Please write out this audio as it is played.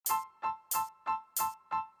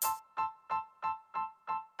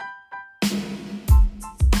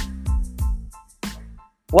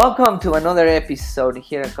Welcome to another episode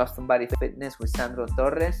here at Custom Body Fitness with Sandro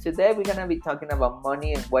Torres. Today we're going to be talking about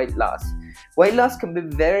money and weight loss. Weight loss can be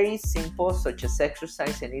very simple, such as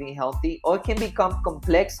exercise and eating healthy, or it can become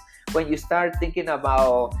complex when you start thinking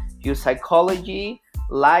about your psychology,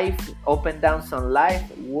 life, up and downs on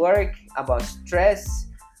life, work, about stress,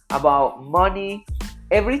 about money,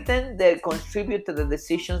 everything that contribute to the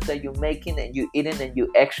decisions that you're making and you eating and you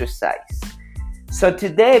exercise. So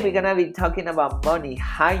today we're gonna be talking about money,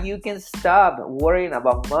 how you can stop worrying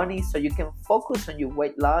about money so you can focus on your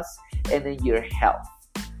weight loss and in your health.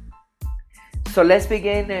 So let's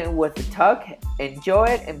begin with the talk. Enjoy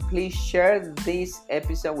it and please share this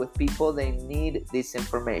episode with people that need this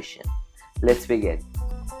information. Let's begin.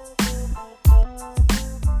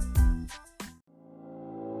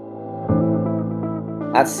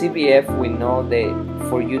 At CBF, we know that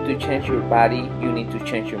for you to change your body, you need to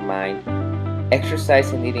change your mind.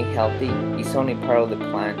 Exercise and eating healthy is only part of the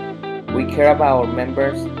plan. We care about our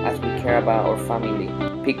members as we care about our family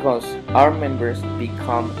because our members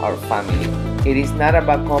become our family. It is not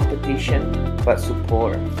about competition but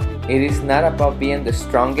support. It is not about being the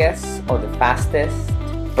strongest or the fastest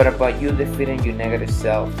but about you defeating your negative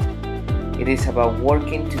self. It is about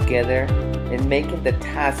working together and making the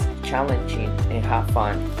task challenging and have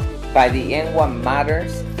fun. By the end, what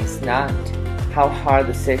matters is not how hard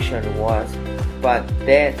the session was, but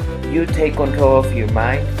that you take control of your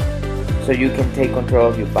mind so you can take control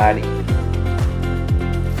of your body.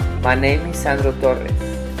 My name is Sandro Torres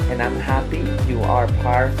and I'm happy you are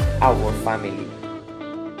part of our family.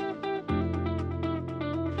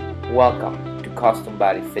 Welcome to Custom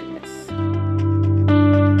Body Fitness.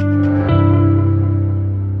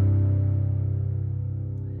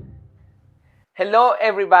 Hello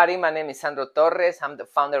everybody, my name is Sandro Torres. I'm the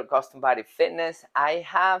founder of Custom Body Fitness. I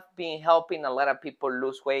have been helping a lot of people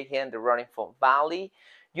lose weight here in the Running Valley.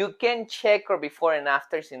 You can check our before and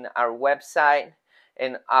afters in our website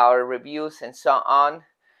and our reviews and so on.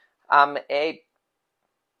 I'm a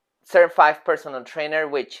certified personal trainer,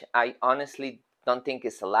 which I honestly don't think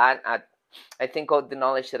is a lot. I think all the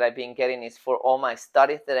knowledge that I've been getting is for all my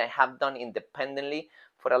studies that I have done independently,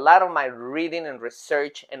 for a lot of my reading and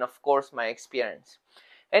research, and of course my experience.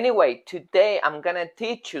 Anyway, today I'm gonna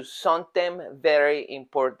teach you something very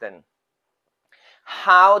important.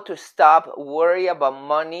 How to stop worry about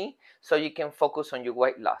money so you can focus on your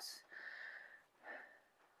weight loss.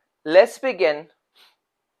 Let's begin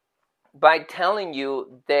by telling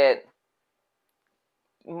you that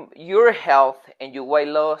your health and your weight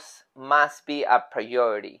loss must be a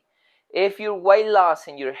priority. If your weight loss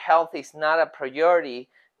and your health is not a priority,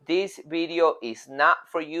 this video is not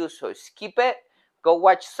for you, so skip it, go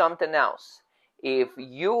watch something else. If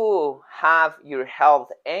you have your health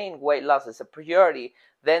and weight loss as a priority,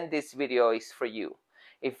 then this video is for you.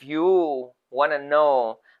 If you want to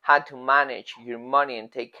know how to manage your money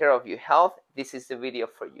and take care of your health, this is the video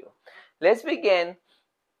for you. Let's begin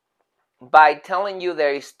by telling you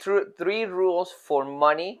there is three rules for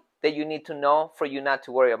money that you need to know for you not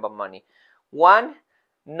to worry about money. One,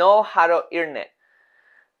 know how to earn it.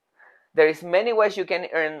 There is many ways you can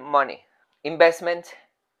earn money. Investment,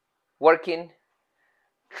 working,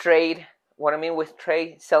 trade. What I mean with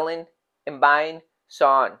trade, selling and buying, so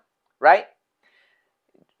on, right?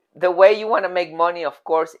 The way you want to make money, of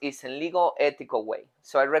course, is a legal, ethical way.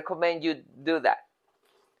 So I recommend you do that.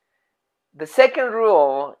 The second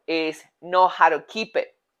rule is know how to keep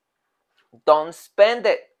it. Don't spend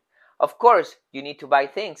it. Of course, you need to buy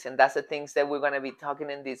things, and that's the things that we're going to be talking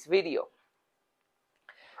in this video.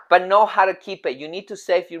 But know how to keep it. You need to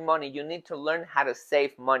save your money. You need to learn how to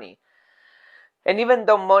save money. And even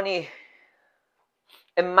though money,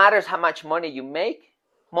 it matters how much money you make,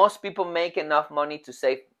 most people make enough money to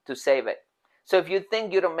save it. So if you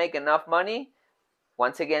think you don't make enough money,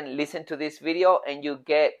 once again, listen to this video and you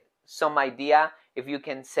get some idea if you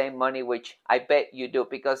can save money, which I bet you do,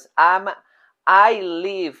 because I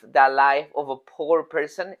live the life of a poor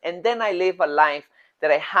person, and then I live a life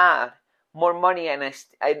that I have more money, and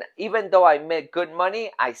even though I made good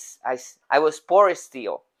money, I was poor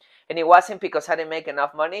still. And it wasn't because I didn't make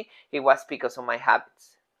enough money, it was because of my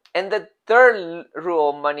habits. And the third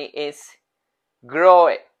rule of money is grow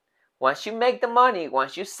it. Once you make the money,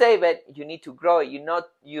 once you save it, you need to grow it.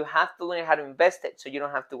 You have to learn how to invest it so you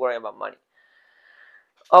don't have to worry about money.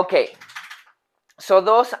 Okay, so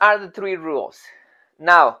those are the three rules.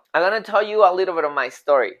 Now, I'm going to tell you a little bit of my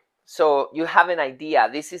story so you have an idea.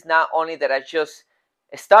 This is not only that I just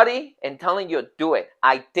study and telling you do it.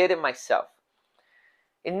 I did it myself.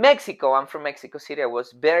 In Mexico, I'm from Mexico City, I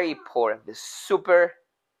was very poor, super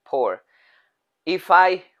poor. If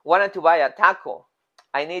I wanted to buy a taco,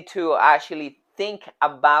 I need to actually think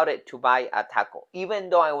about it to buy a taco. Even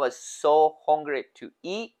though I was so hungry to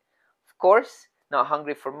eat, of course, not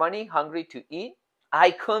hungry for money, hungry to eat,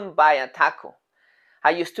 I couldn't buy a taco.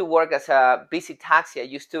 I used to work as a busy taxi. I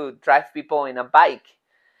used to drive people in a bike,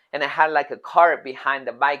 and I had like a car behind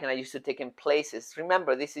the bike, and I used to take in places.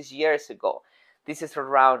 Remember, this is years ago. This is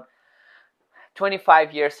around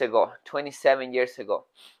 25 years ago, 27 years ago.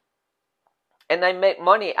 And I made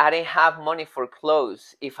money. I didn't have money for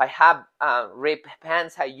clothes. If I have ripped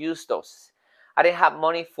pants, I use those. I didn't have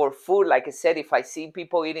money for food. Like I said, if I see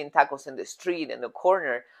people eating tacos in the street, in the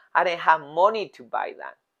corner, I didn't have money to buy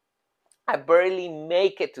that. I barely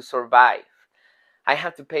make it to survive. I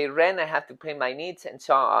have to pay rent, I have to pay my needs, and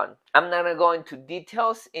so on. I'm not going to go into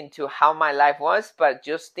details into how my life was, but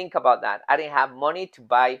just think about that. I didn't have money to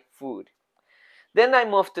buy food. Then I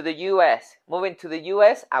moved to the US. Moving to the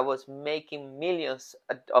US, I was making millions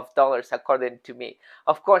of dollars according to me.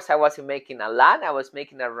 Of course, I wasn't making a lot. I was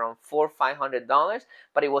making around $400-500,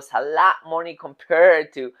 but it was a lot money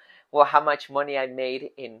compared to how much money I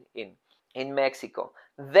made in Mexico.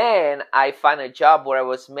 Then I found a job where I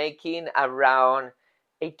was making around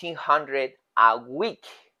 $1,800 a week.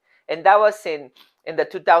 And that was in the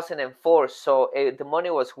 2004, so the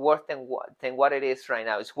money was worth than what it is right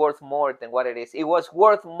now. It's worth more than what it is. It was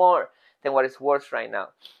worth more than what it's worth right now.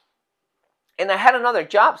 And I had another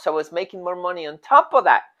job, so I was making more money on top of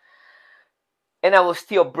that. And I was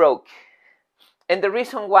still broke. And the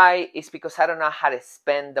reason why is because I don't know how to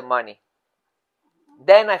spend the money.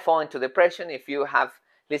 Then I fall into depression. If you have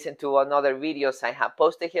listened to another videos I have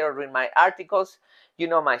posted here or read my articles, you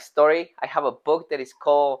know my story. I have a book that is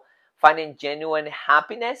called Finding Genuine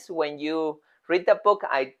Happiness. When you read the book,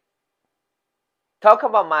 I talk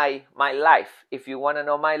about my life. If you want to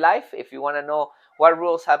know my life, if you want to know what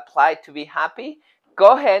rules apply to be happy,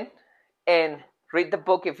 go ahead and read the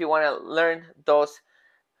book if you want to learn those.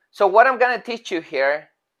 So what I'm going to teach you here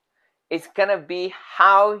is going to be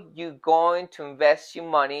how you're going to invest your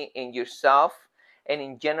money in yourself and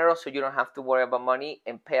in general, so you don't have to worry about money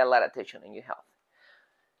and pay a lot of attention in your health.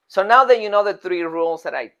 So now that you know the 3 rules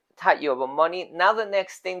that I taught you about money, now the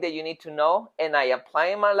next thing that you need to know, and I apply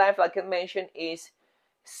in my life like I mentioned, is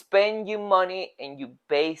spend your money in your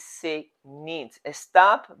basic needs.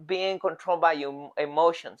 Stop being controlled by your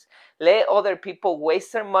emotions. Let other people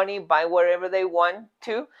waste their money, buy wherever they want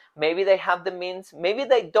to. Maybe they have the means, maybe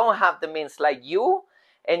they don't have the means like you,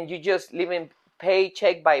 and you just living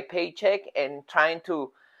paycheck by paycheck and trying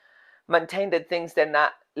to maintain the things that are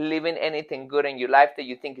not living anything good in your life that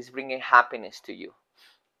you think is bringing happiness to you.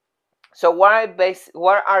 So what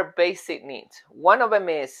are basic needs? One of them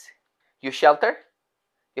is your shelter.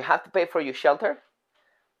 You have to pay for your shelter.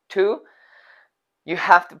 2, you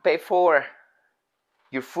have to pay for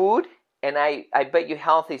your food. And I bet your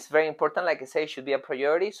health is very important. Like I say, it should be a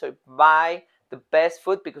priority. So buy the best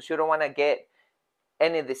food because you don't want to get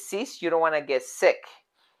any disease. You don't want to get sick.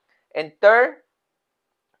 And 3rd,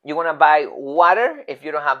 you want to buy water. If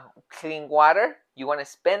you don't have clean water, you want to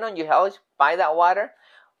spend on your health, buy that water.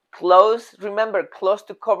 Clothes, remember, clothes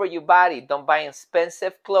to cover your body. Don't buy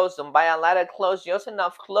expensive clothes. Don't buy a lot of clothes. Just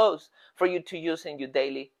enough clothes for you to use in your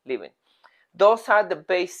daily living. Those are the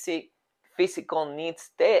basic physical needs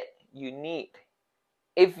that you need.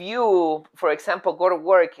 If you, for example, go to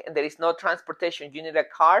work and there is no transportation, you need a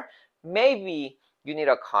car, maybe you need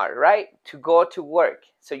a car, right, to go to work.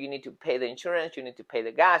 So you need to pay the insurance, you need to pay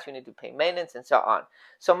the gas, you need to pay maintenance, and so on.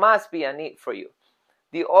 So must be a need for you.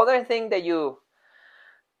 The other thing that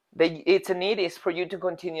it's a need is for you to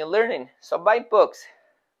continue learning. So buy books.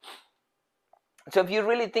 So if you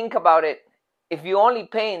really think about it, if you only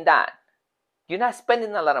paying that, you're not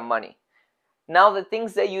spending a lot of money. Now the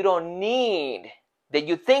things that you don't need, that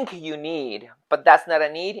you think you need, but that's not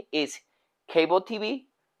a need, is cable TV,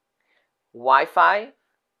 Wi-Fi,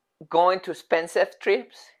 going to expensive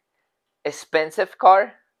trips, expensive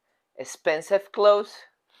car, expensive clothes,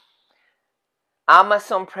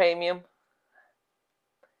 Amazon Premium,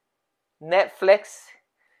 Netflix,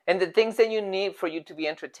 and the things that you need for you to be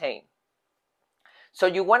entertained. So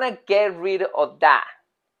you want to get rid of that.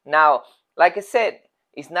 Now, like I said,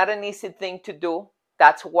 it's not an easy thing to do.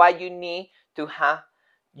 That's why you need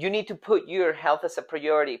to put your health as a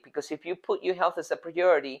priority, because if you put your health as a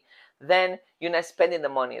priority, then you're not spending the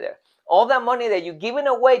money there. All that money that you're giving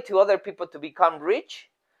away to other people to become rich,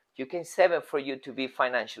 you can save it for you to be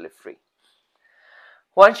financially free.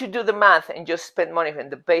 Once you do the math and just spend money on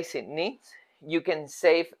the basic needs, you can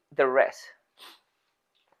save the rest.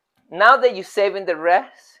 Now that you're saving the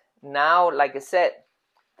rest, now, like I said,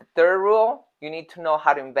 the 3rd rule, you need to know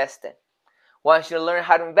how to invest it. Once you learn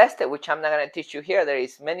how to invest it, which I'm not going to teach you here, there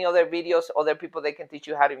is many other videos, other people that can teach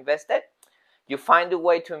you how to invest it. You find a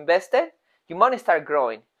way to invest it, your money start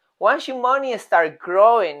growing. Once your money start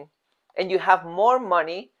growing and you have more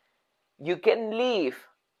money, you can live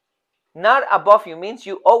not above your means.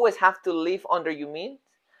 You always have to live under your means,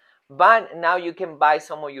 but now you can buy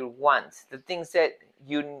some of your wants, the things that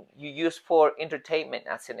you use for entertainment,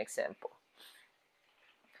 as an example.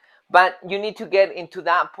 But you need to get into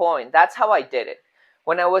that point. That's how I did it.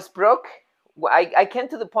 When I was broke, I came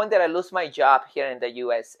to the point that I lost my job here in the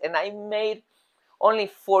US, and I made only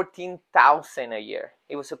 $14,000 a year.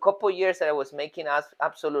 It was a couple years that I was making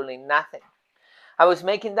absolutely nothing. I was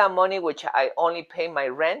making that money, which I only pay my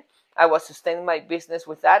rent. I was sustaining my business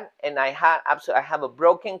with that, and I have a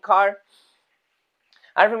broken car.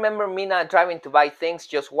 I remember me not driving to buy things,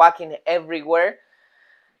 just walking everywhere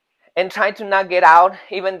and trying to not get out,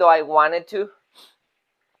 even though I wanted to.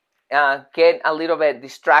 Get a little bit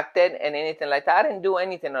distracted and anything like that. I didn't do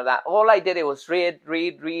anything of that. All I did was read,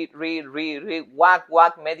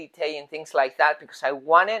 walk, meditate, and things like that, because I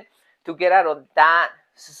wanted to get out of that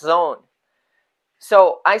zone.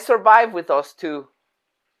 So I survived with those 2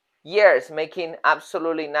 years making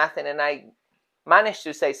absolutely nothing, and I managed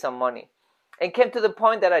to save some money. And came to the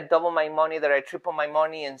point that I doubled my money, that I tripled my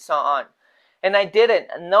money, and so on. And I did it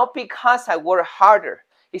not because I worked harder.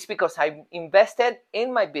 It's because I invested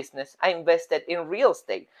in my business. I invested in real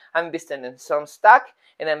estate. I invested in some stock,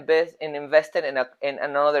 and invested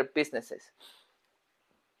in other businesses.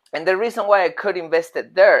 And the reason why I could invest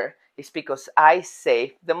it there is because I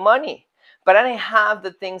saved the money. But I didn't have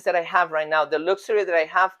the things that I have right now, the luxury that I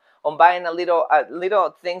have on buying a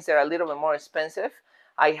little things that are a little bit more expensive.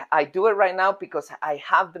 I do it right now because I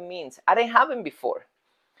have the means. I didn't have them before.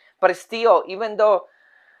 But still, even though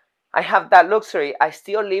I have that luxury, I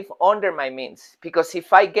still live under my means, because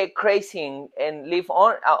if I get crazy and live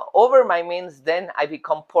over my means, then I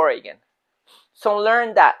become poor again. So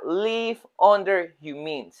learn that. Live under your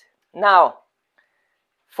means. Now,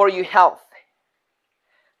 for your health,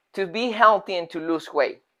 to be healthy and to lose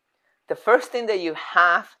weight, the first thing that you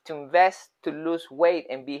have to invest to lose weight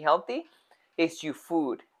and be healthy is your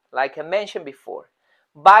food. Like I mentioned before,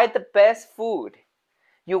 buy the best food.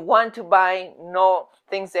 You want to buy no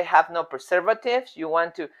things that have no preservatives. You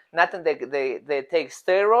want to nothing that they take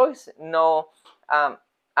steroids, no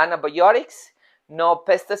antibiotics, no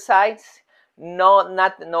pesticides,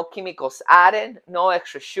 no chemicals added, no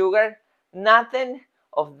extra sugar, nothing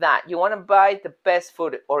of that. You want to buy the best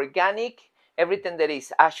food, organic, everything that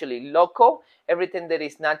is actually local, everything that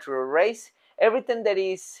is natural raised, everything that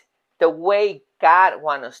is the way God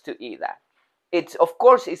wants us to eat that. It's, of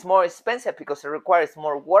course, it's more expensive because it requires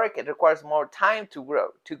more work. It requires more time to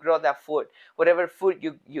grow that food. Whatever food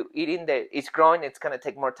you eat in there is growing, it's going to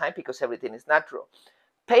take more time because everything is natural.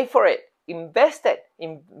 Pay for it. Invest it.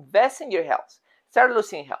 Invest in your health. Start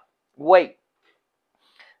losing health. Weight.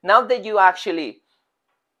 Now that you actually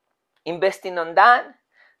investing on that,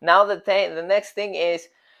 now the next thing is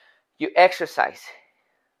you exercise.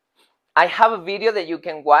 I have a video that you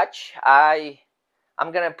can watch.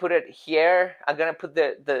 I'm gonna put it here. I'm gonna put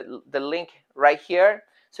the link right here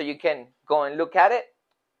so you can go and look at it,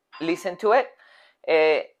 listen to it.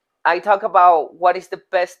 I talk about what is the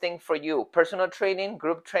best thing for you: personal training,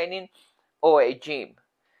 group training, or a gym.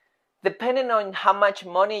 Depending on how much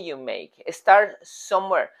money you make, start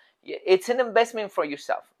somewhere. It's an investment for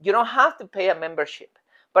yourself. You don't have to pay a membership,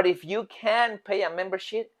 but if you can pay a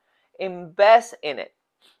membership, invest in it,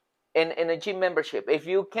 in a gym membership. If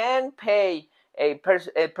you can pay a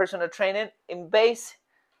personal training, invest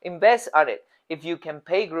on it. If you can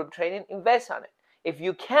pay group training, invest on it. If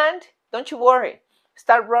you can't, don't you worry.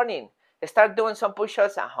 Start running. Start doing some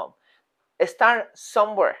push-ups at home. Start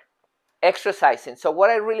somewhere exercising. So what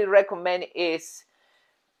I really recommend is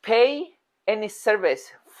pay any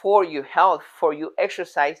service for your health, for your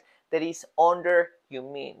exercise that is under your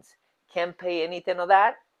means. Can't pay anything of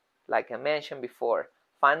that? Like I mentioned before,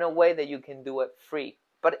 find a way that you can do it free.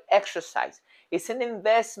 But exercise, it's an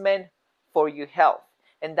investment for your health,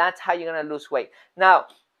 and that's how you're going to lose weight. Now,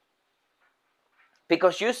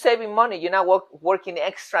 because you're saving money, you're not working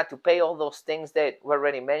extra to pay all those things that were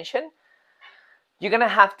already mentioned, you're going to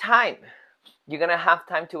have time. You're going to have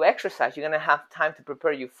time to exercise. You're going to have time to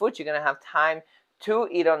prepare your food. You're going to have time to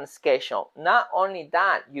eat on schedule. Not only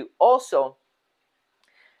that, you also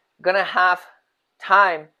going to have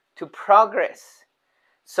time to progress.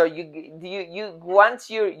 So once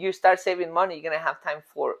you start saving money, you're going to have time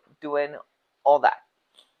for doing all that.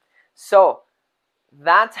 So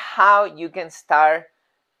that's how you can start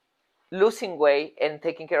losing weight and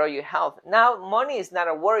taking care of your health. Now money is not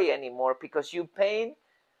a worry anymore because you're paying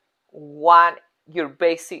what your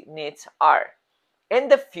basic needs are. In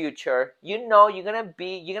the future, you're gonna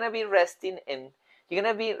be resting, and you're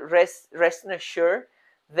gonna be resting assured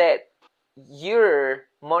that your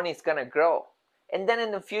money is gonna grow. And then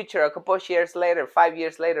in the future, a couple of years later, 5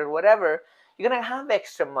 years later, whatever, you're gonna have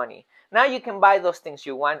extra money. Now you can buy those things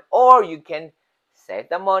you want, or you can save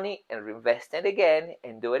the money and reinvest it again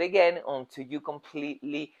and do it again until you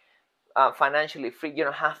completely financially free. You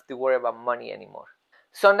don't have to worry about money anymore.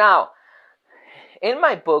 So now, in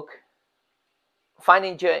my book,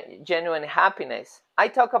 Finding Genuine Happiness, I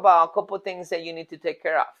talk about a couple things that you need to take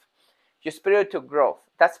care of. Your spiritual growth,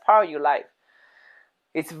 that's part of your life.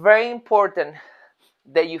 It's very important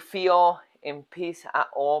that you feel in peace at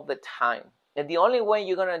all the time. And the only way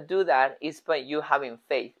you're going to do that is by you having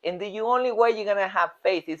faith. And the only way you're going to have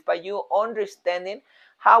faith is by you understanding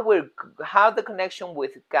how the connection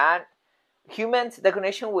with God, the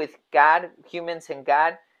connection with God, humans and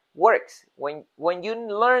God works. When you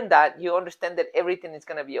learn that, you understand that everything is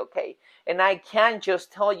going to be okay. And I can't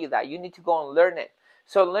just tell you that. You need to go and learn it.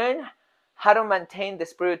 So learn how to maintain the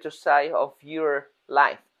spiritual side of your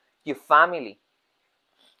life. Your family.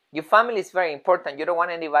 Your family is very important. You don't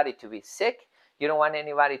want anybody to be sick. You don't want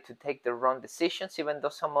anybody to take the wrong decisions, even though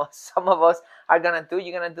some of us are going to do.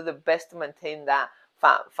 You're going to do the best to maintain that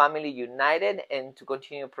family united and to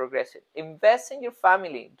continue progressing. Invest in your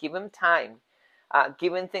family. Give them time.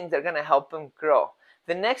 Give them things that are going to help them grow.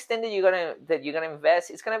 The next thing that you're gonna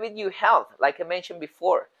invest is going to be your health. Like I mentioned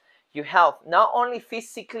before, your health, not only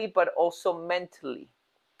physically but also mentally.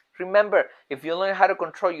 Remember, if you learn how to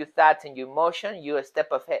control your thoughts and your emotion, you're a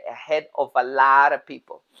step ahead of a lot of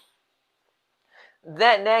people.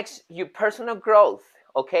 Then next, your personal growth.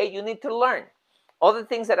 Okay, you need to learn. All the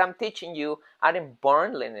things that I'm teaching you, I didn't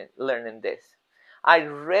born learning this. I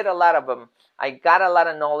read a lot of them. I got a lot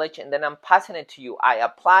of knowledge, and then I'm passing it to you. I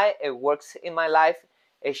apply, it works in my life,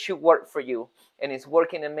 it should work for you, and it's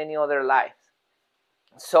working in many other lives.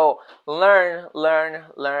 So learn.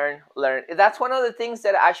 That's one of the things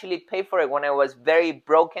that I actually paid for it when I was very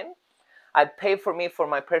broken. I paid for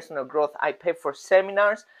my personal growth. I paid for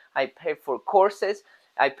seminars, I paid for courses,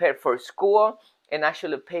 I paid for school, and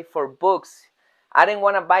actually paid for books. I didn't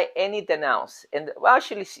want to buy anything else. And well,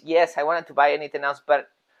 actually, yes, I wanted to buy anything else, but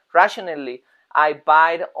rationally, I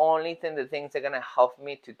buy only the things that are going to help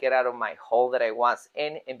me to get out of my hole that I was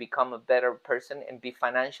in and become a better person and be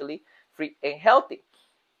financially free and healthy.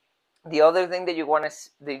 The other thing that you want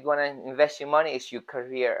to invest your money is your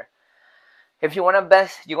career. If you want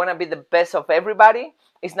to be the best of everybody,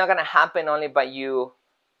 it's not going to happen only by you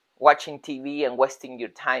watching TV and wasting your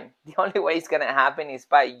time. The only way it's going to happen is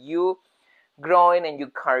by you growing in your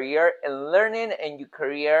career and learning in your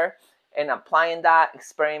career and applying that,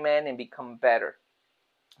 experiment, and become better.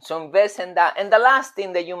 So invest in that. And the last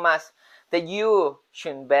thing that you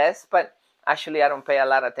should invest, but actually I don't pay a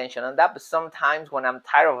lot of attention on that, but sometimes when I'm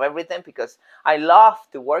tired of everything, because I love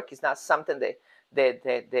to work, it's not something that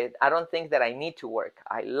I don't think that I need to work.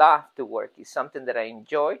 I love to work. It's something that I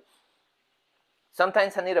enjoy.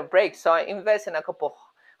 Sometimes I need a break, so I invest in a couple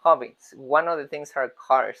hobbies. One of the things are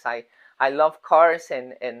cars. I love cars,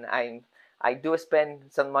 and I do spend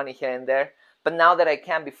some money here and there. But now that I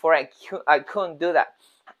can, before I couldn't do that.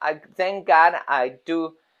 Thank God I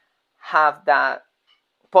do have that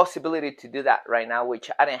possibility to do that right now,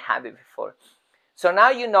 which I didn't have it before. So now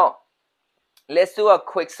you know. Let's do a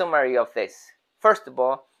quick summary of this. First of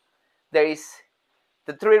all, there is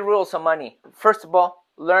the 3 rules of money. First of all,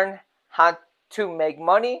 learn how to make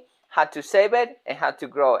money, how to save it, and how to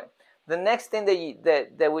grow it. The next thing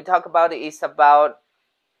that we talk about is about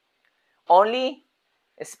only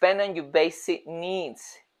spend on your basic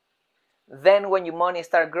needs. Then when your money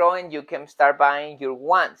start growing, you can start buying your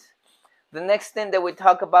wants. The next thing that we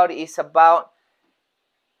talk about is about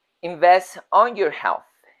invest on your health,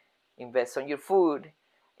 invest on your food,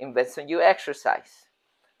 invest on your exercise.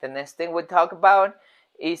 The next thing we talk about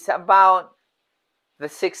is about the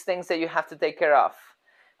 6 things that you have to take care of,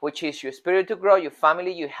 which is your spiritual growth, your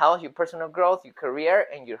family, your health, your personal growth, your career,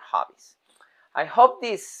 and your hobbies. I hope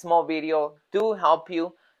this small video do help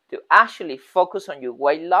you to actually focus on your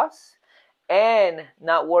weight loss and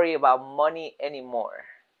not worry about money anymore.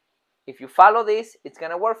 If you follow this, it's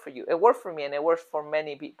going to work for you. It worked for me and it works for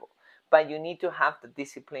many people. But you need to have the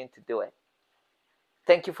discipline to do it.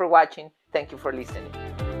 Thank you for watching. Thank you for listening.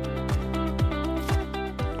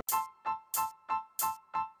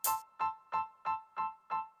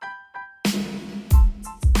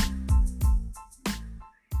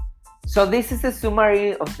 So this is a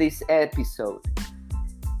summary of this episode.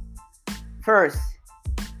 First,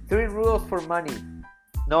 3 rules for money.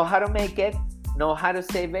 Know how to make it, know how to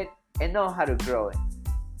save it, and know how to grow it.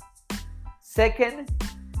 Second,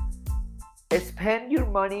 spend your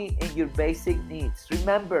money in your basic needs.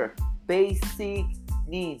 Remember, basic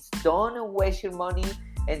needs. Don't waste your money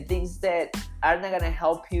in things that are not going to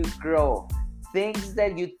help you grow. Things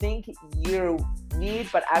that you think you need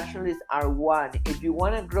but actually are want. If you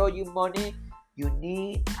want to grow your money, you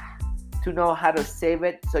need to know how to save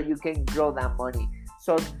it so you can grow that money.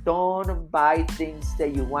 So don't buy things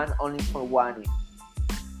that you want only for wanting.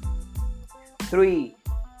 3,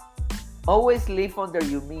 always live under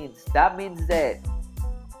your means. That means that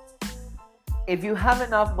if you have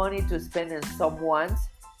enough money to spend on some wants,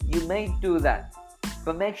 you may do that.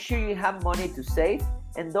 But make sure you have money to save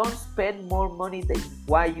and don't spend more money than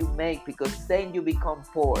what you make, because then you become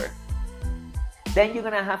poor. Then you're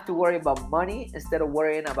going to have to worry about money instead of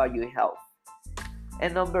worrying about your health.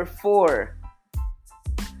 And number 4,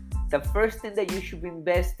 the first thing that you should be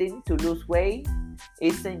investing to lose weight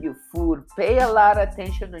is in your food. Pay a lot of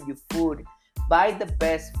attention on your food. Buy the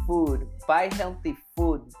best food. Buy healthy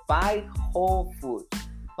food. Buy whole foods.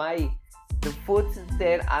 Buy the foods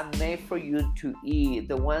that are made for you to eat.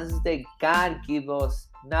 The ones that God gives us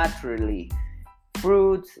naturally.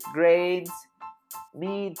 Fruits, grains,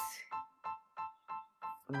 meats,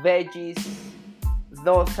 veggies.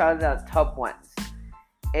 Those are the top ones.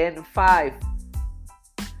 And 5,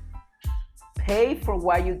 pay for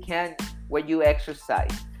what you can when you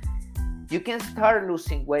exercise. You can start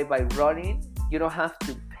losing weight by running. You don't have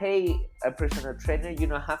to pay a personal trainer. You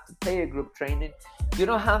don't have to pay a group training. You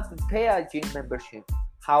don't have to pay a gym membership.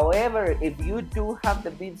 However, if you do have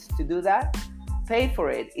the means to do that, pay for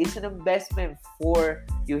it. It's an investment for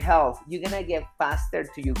your health. You're going to get faster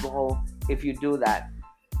to your goal if you do that.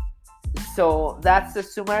 So that's the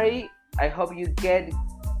summary. I hope you get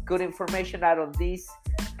good information out of this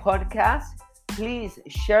podcast. Please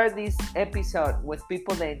share this episode with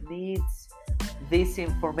people that needs this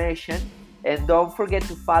information. And don't forget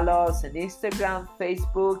to follow us on Instagram,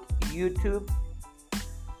 Facebook, YouTube.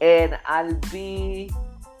 And I'll be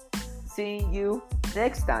seeing you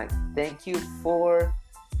next time. Thank you for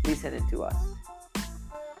listening to us.